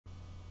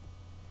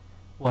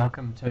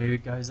Welcome to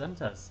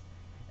Goesintas.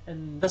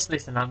 In this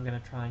lesson I'm going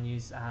to try and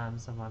use some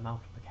of my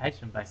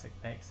multiplication basic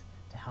facts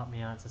to help me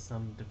answer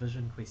some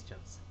division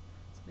questions.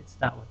 So let's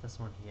start with this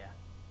one here.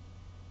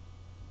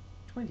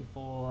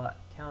 24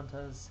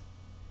 counters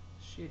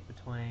shared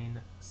between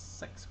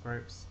 6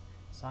 groups,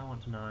 so I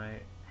want to know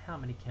how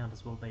many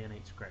counters will be in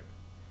each group.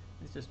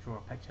 Let's just draw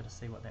a picture to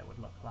see what that would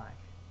look like.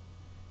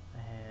 I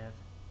have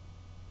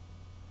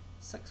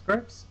 6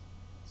 groups,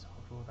 so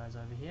I'll draw those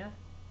over here.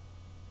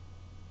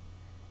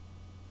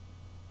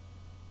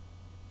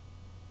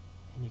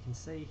 And you can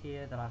see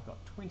here that I've got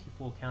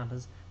 24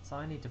 counters, so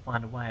I need to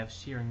find a way of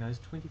sharing those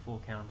 24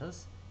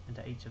 counters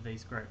into each of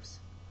these groups.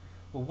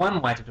 Well,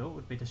 one way to do it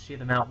would be to share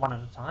them out one at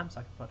a time,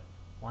 so I could put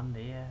one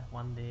there,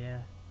 one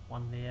there,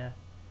 one there,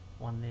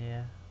 one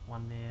there,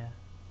 one there,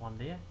 one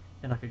there.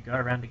 Then I could go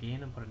around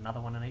again and put another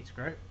one in each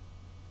group.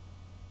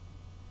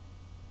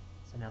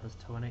 So now there's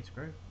 2 in each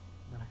group.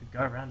 Then I could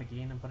go around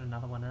again and put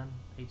another one in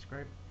each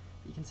group.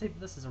 But you can see that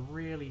this is a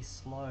really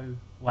slow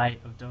way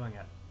of doing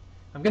it.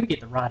 I'm going to get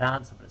the right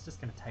answer, but it's just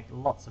going to take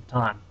lots of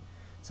time.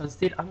 So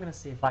instead, I'm going to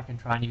see if I can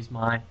try and use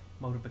my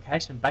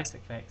multiplication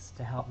basic facts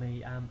to help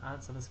me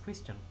answer this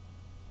question.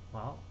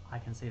 Well, I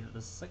can see that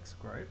there's 6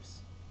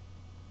 groups.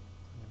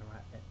 I'm going to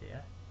write that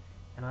there.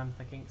 And I'm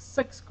thinking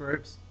 6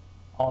 groups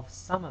of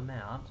some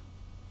amount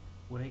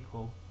would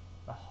equal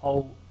the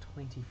whole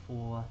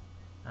 24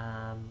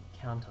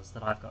 counters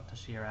that I've got to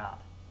share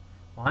out.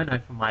 Well, I know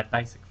from my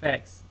basic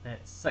facts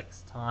that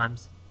 6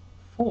 times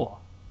 4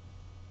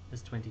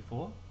 is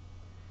 24.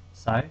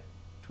 So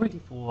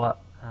 24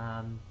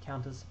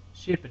 counters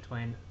shared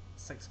between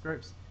 6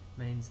 groups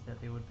means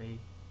that there would be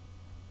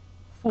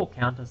 4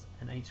 counters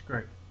in each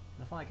group.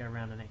 And if I go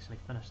around and actually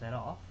finish that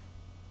off,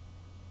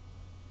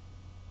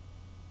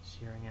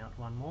 sharing out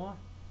one more,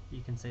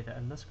 you can see that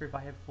in this group I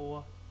have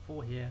 4,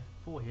 4 here,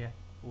 4 here,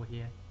 4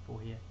 here,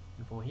 4 here,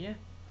 and 4 here.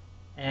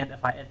 And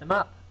if I add them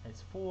up,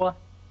 it's 4,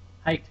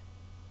 8,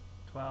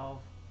 12,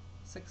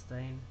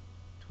 16,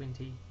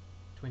 20,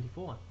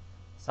 24.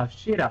 So I've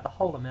shared out the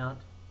whole amount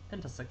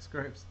into 6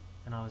 groups,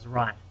 and I was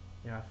right.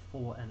 There are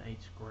 4 in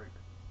each group.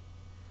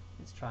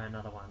 Let's try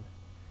another one.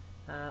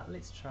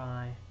 Let's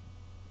try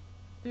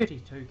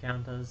 32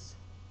 counters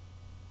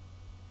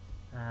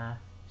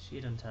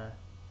shared into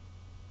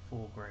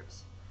 4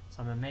 groups.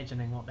 So I'm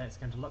imagining what that's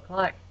going to look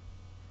like.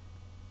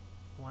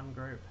 1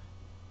 group,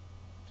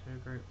 2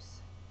 groups,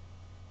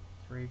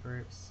 3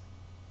 groups,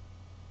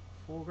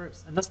 4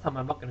 groups, and this time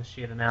I'm not going to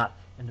share them out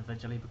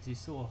individually because you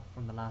saw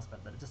from the last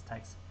bit that it just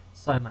takes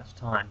so much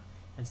time.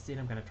 Instead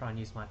I'm going to try and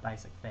use my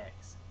basic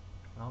facts.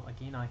 Well,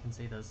 again I can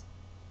see there's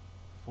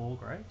 4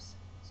 groups,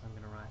 so I'm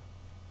going to write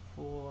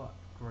 4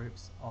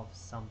 groups of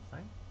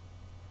something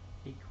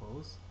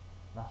equals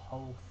the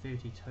whole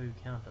 32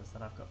 counters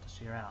that I've got to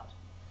share out.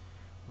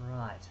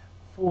 Right,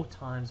 4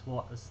 times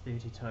what is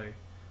 32?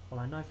 Well,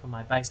 I know from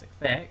my basic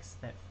facts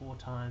that 4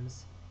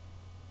 times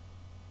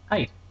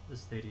 8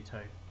 is 32.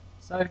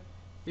 So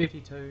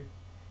 32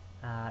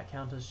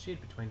 counters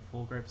shared between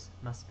 4 groups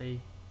must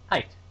be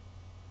 8.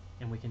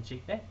 And we can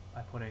check that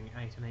by putting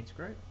 8 in each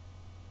group.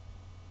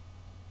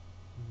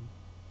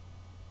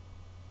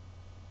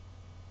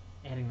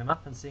 Adding them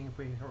up and seeing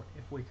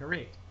if we're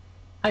correct.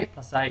 8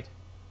 plus 8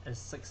 is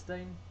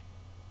 16.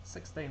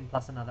 16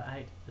 plus another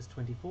 8 is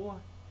 24.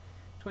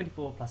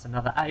 24 plus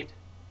another 8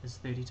 is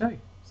 32.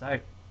 So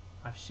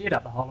I've shared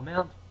up the whole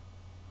amount.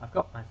 I've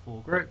got my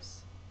 4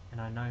 groups,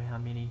 and I know how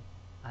many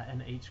are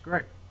in each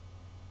group.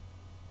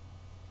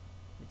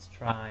 Let's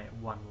try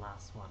one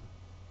last one.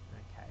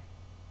 Okay.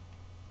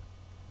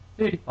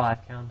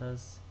 35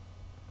 counters,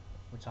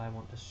 which I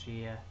want to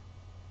share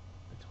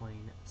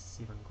between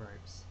 7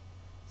 groups.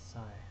 So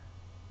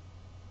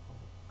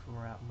I'll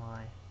draw out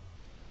my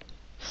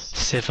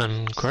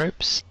 7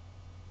 groups.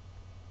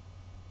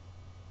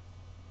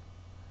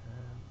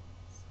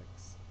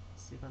 6,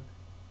 7.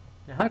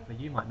 Now hopefully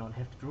you might not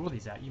have to draw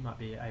these out, you might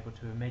be able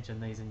to imagine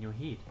these in your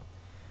head.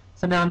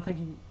 So now I'm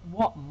thinking,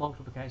 what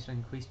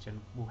multiplication question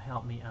will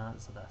help me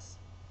answer this?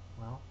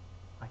 Well,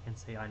 I can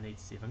see I need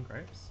 7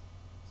 groups,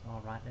 so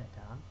I'll write that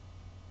down.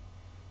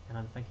 And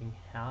I'm thinking,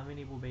 how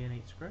many will be in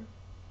each group?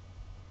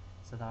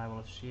 So that I will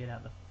have shared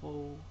out the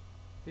full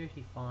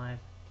 35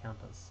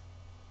 counters.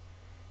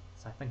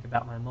 So I think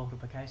about my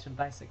multiplication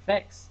basic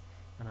facts,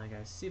 and I go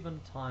 7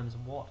 times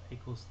what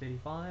equals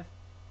 35,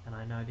 and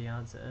I know the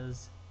answer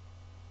is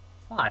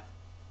 5.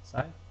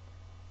 So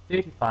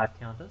 35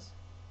 counters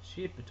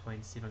shared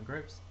between 7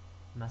 groups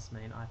must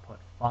mean I put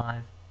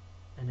 5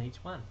 in each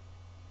one.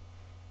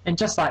 And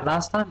just like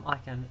last time, I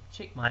can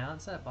check my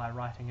answer by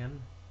writing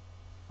in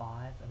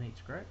 5 in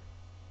each group.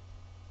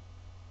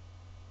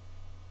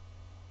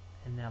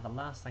 And now the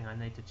last thing I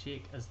need to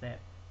check is that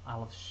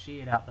I'll have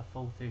shared out the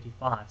full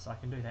 35. So I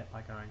can do that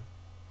by going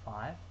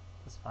 5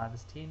 plus 5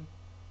 is 10,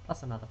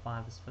 plus another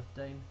 5 is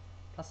 15,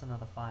 plus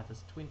another 5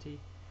 is 20,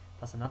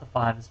 plus another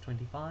 5 is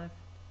 25,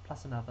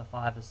 plus another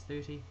 5 is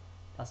 30,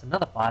 plus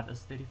another 5 is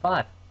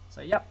 35.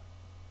 So yep,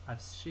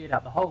 I've shared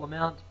out the whole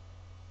amount,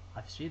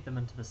 I've shared them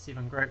into the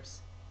 7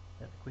 groups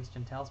that the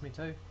question tells me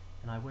to,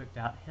 and I worked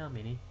out how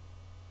many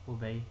will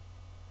be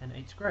in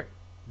each group?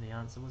 And the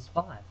answer was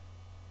 5.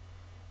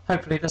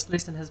 Hopefully this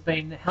lesson has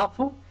been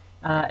helpful.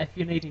 If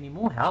you need any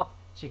more help,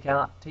 check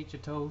out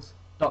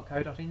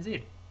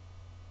teachertools.co.nz.